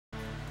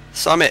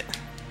Summit!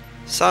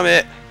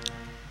 Summit!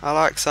 I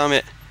like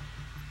Summit.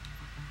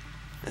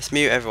 Let's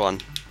mute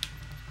everyone.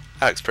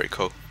 That looks pretty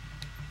cool.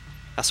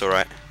 That's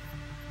alright.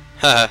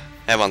 Haha,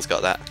 everyone's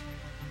got that.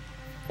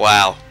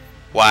 Wow.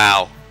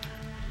 Wow.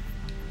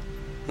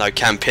 No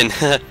camping.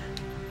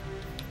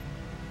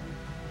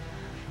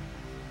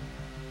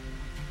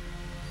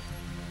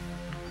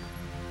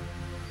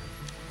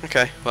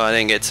 Okay, well I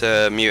didn't get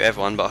to mute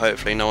everyone, but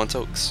hopefully no one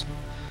talks.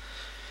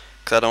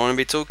 Because I don't want to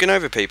be talking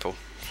over people.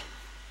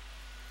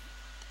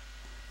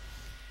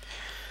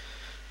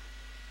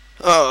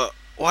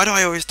 Why do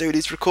I always do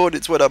these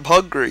recordings when I'm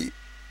hungry?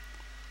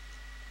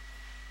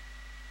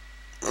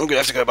 I'm gonna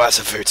have to go buy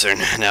some food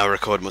soon, and I'll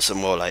record some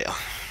more later.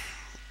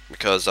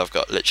 Because I've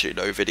got literally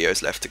no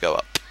videos left to go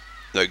up.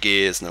 No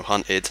gears, no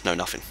hunted, no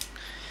nothing.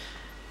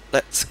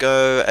 Let's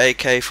go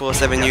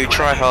AK-47U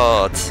try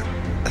hard.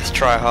 Let's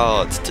try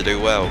hard to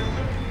do well.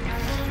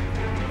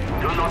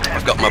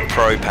 I've got my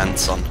pro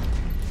pants on.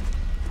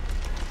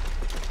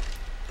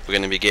 We're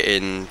going to be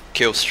getting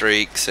kill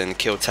streaks and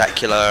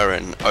kill-tacular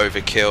and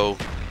overkill,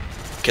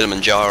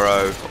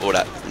 Kilimanjaro, all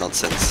that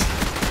nonsense.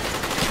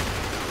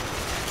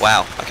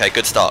 Wow, okay,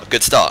 good start,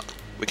 good start.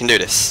 We can do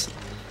this.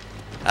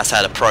 That's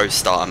how the pros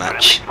start a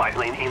match. Spy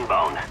plane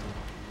inbound.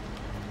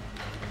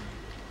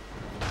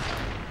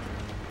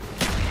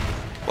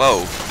 Whoa.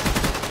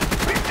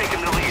 We've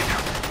taken the lead.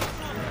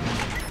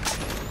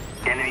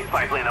 Enemy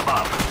spy plane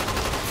above.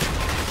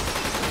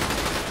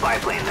 Spy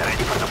plane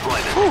ready for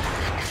deployment. Woo.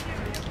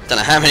 Don't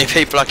know how many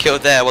people I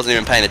killed there, I wasn't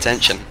even paying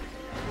attention.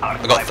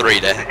 I got 3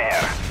 there.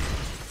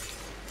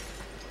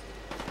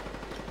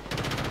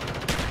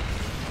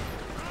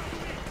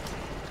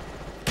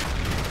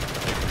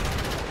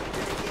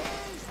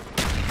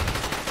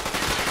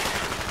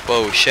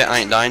 Whoa, shit, I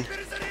ain't dying.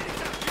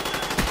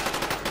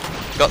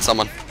 Got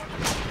someone.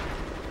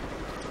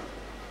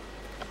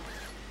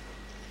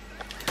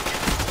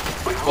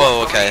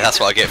 Whoa, okay, that's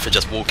what I get for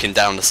just walking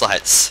down the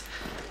sights.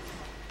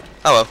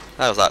 Oh well,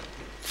 that was like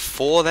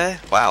 4 there?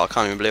 Wow, I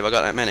can't even believe I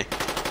got that many.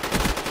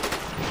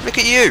 Look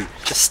at you,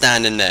 just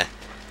standing there.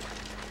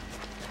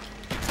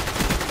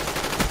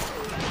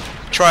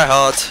 Try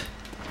hard.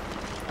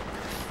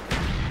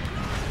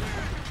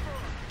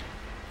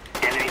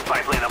 Enemy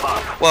spy plane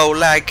above. Whoa,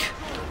 lag.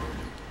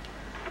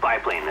 Spy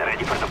plane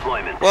ready for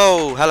deployment.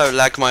 Whoa, hello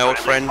lag, my old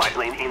friend. Spy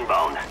plane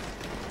inbound.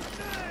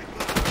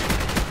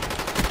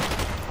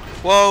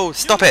 Whoa,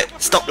 stop it!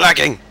 Stop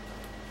lagging!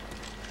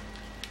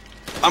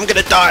 I'm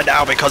gonna die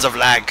now because of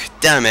lag.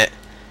 Damn it.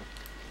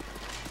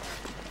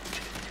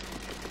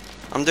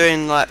 I'm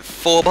doing like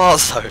 4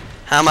 bars though.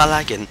 How am I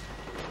lagging?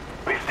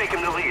 We've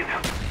taken the lead.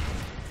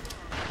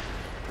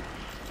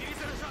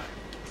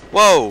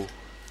 Whoa!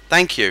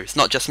 Thank you. It's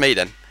not just me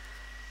then.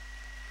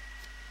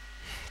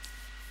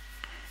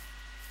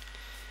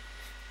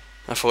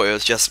 I thought it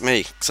was just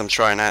me because I'm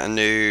trying out a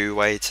new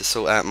way to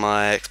sort out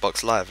my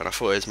Xbox Live, and I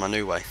thought it was my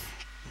new way.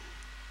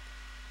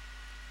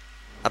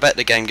 I bet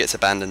the game gets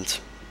abandoned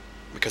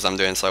because I'm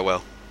doing so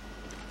well.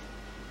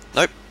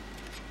 Nope.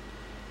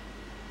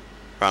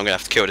 Right, I'm gonna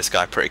have to kill this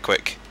guy pretty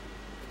quick.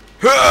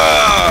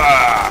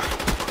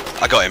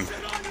 I got him.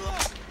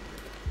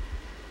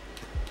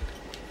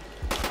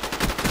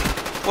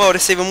 Whoa,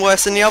 this is even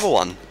worse than the other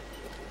one.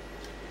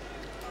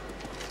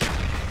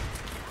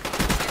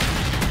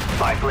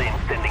 Spy plane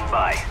standing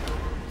by.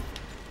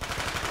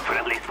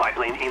 Friendly spy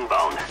plane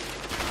inbound.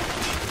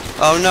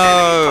 Oh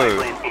no!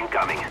 Enemy spy plane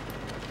incoming.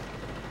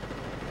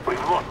 We've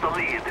lost the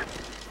lead.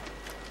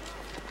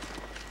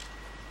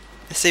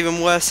 It's even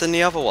worse than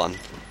the other one.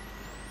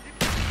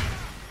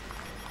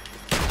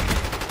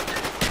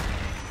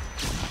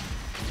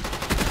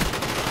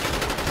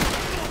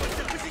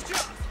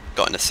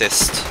 Got an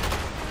assist.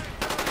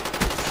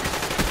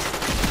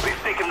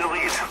 We've taken the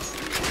lead.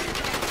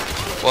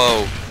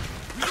 Whoa.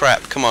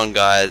 Crap, come on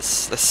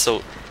guys.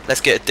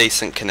 Let's get a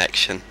decent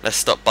connection. Let's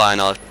stop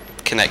buying our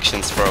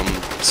connections from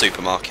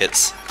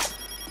supermarkets.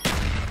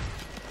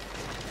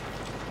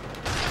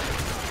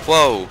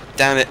 Whoa,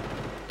 damn it.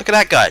 Look at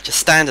that guy, just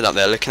standing up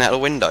there looking out the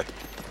window.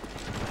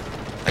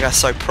 That guy's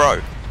so pro.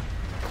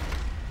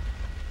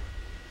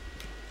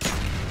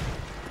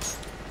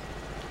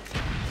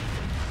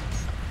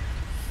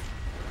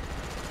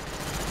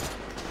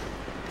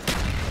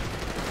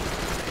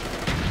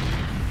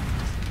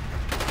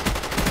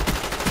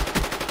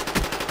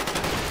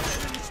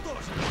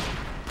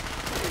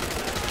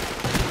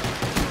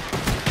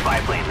 Spy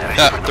plane ready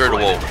Ah, for through the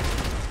wall. deployment.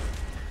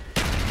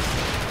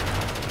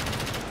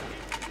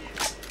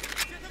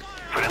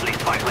 Friendly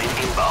spy plane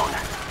inbound.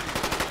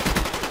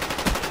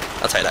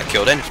 I'll take that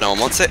kill then if no one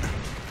wants it.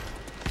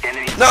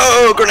 Enemy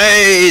No,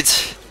 grenade!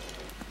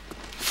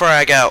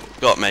 Frag out,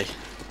 got me.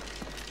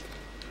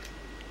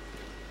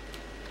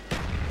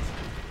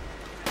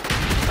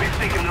 We've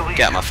taken the lead.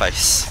 Get out of my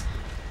face.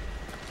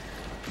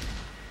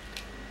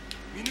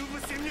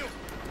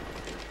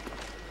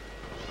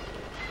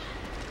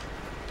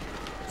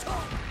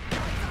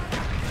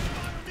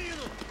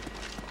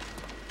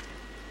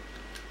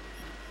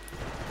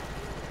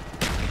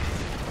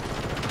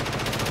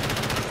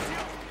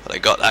 They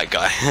got that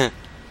guy.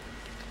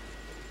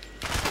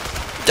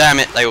 Damn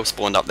it, they all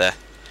spawned up there.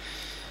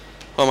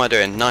 What am I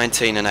doing?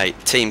 19 and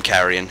 8. Team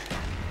carrying.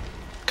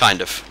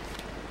 Kind of.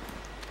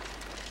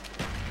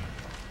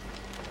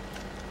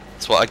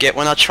 That's what I get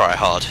when I try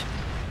hard.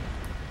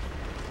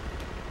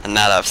 And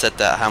now that I've said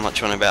that, how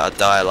much when I'm about to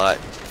die like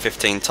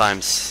 15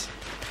 times?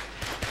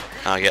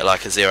 I get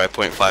like a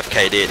 0.5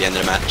 KD at the end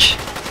of the match.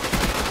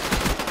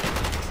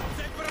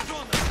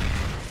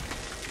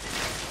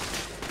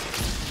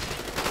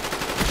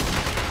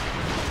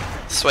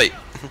 Sweet.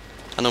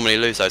 I normally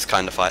lose those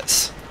kind of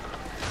fights.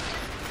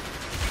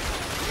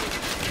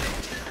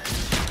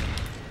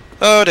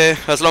 Oh dear,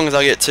 as long as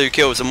I get 2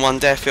 kills and 1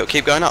 death, it'll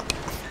keep going up.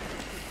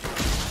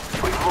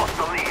 We've lost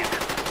the lead.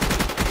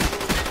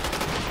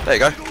 There you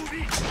go.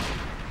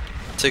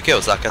 2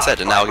 kills, like I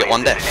said, and now I'll get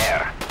 1 death.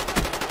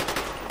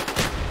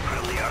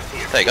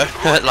 There you go,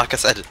 like I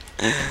said.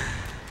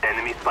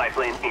 Enemy spy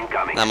plane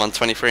incoming. I'm on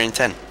 23 and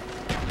 10.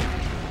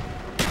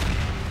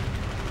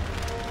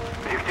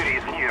 Victory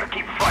is near.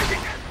 Keep fighting.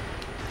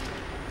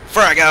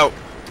 Frag out!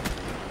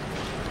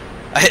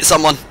 I hit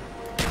someone.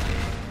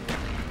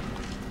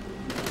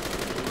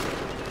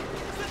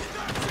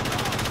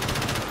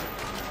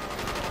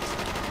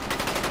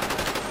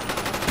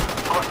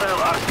 Hostile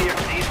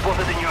RCXD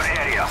spotted in your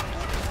area.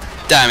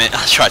 Damn it,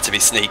 I tried to be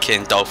sneaky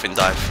and dolphin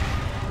dive.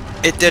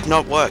 It did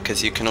not work,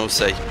 as you can all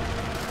see.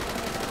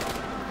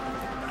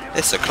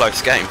 It's a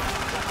close game.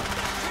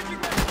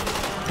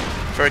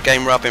 For a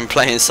game where I've been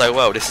playing so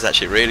well, this is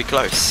actually really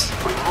close.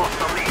 We've lost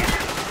the lead.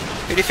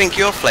 Who do you think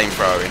you're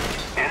flamethrowing?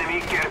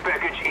 Enemy care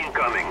package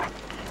incoming.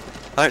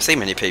 I don't see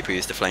many people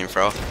use the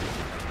flamethrower.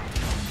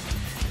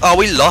 Oh,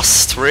 we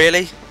lost?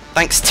 Really?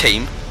 Thanks,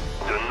 team.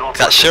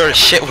 That sure as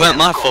shit weren't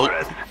my fault.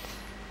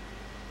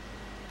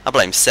 I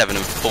blame 7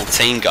 and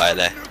 14 guy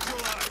there.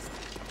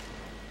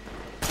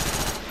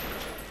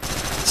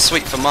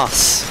 Sweet for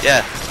Muss,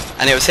 yeah.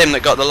 And it was him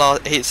that got the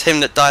last. It's him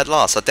that died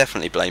last. I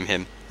definitely blame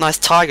him. Nice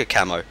tiger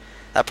camo.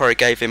 That probably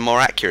gave him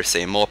more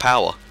accuracy and more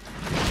power.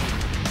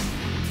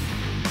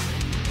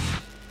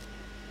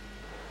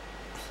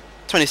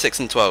 26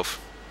 and 12.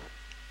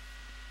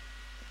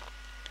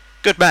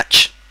 Good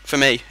match for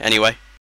me, anyway.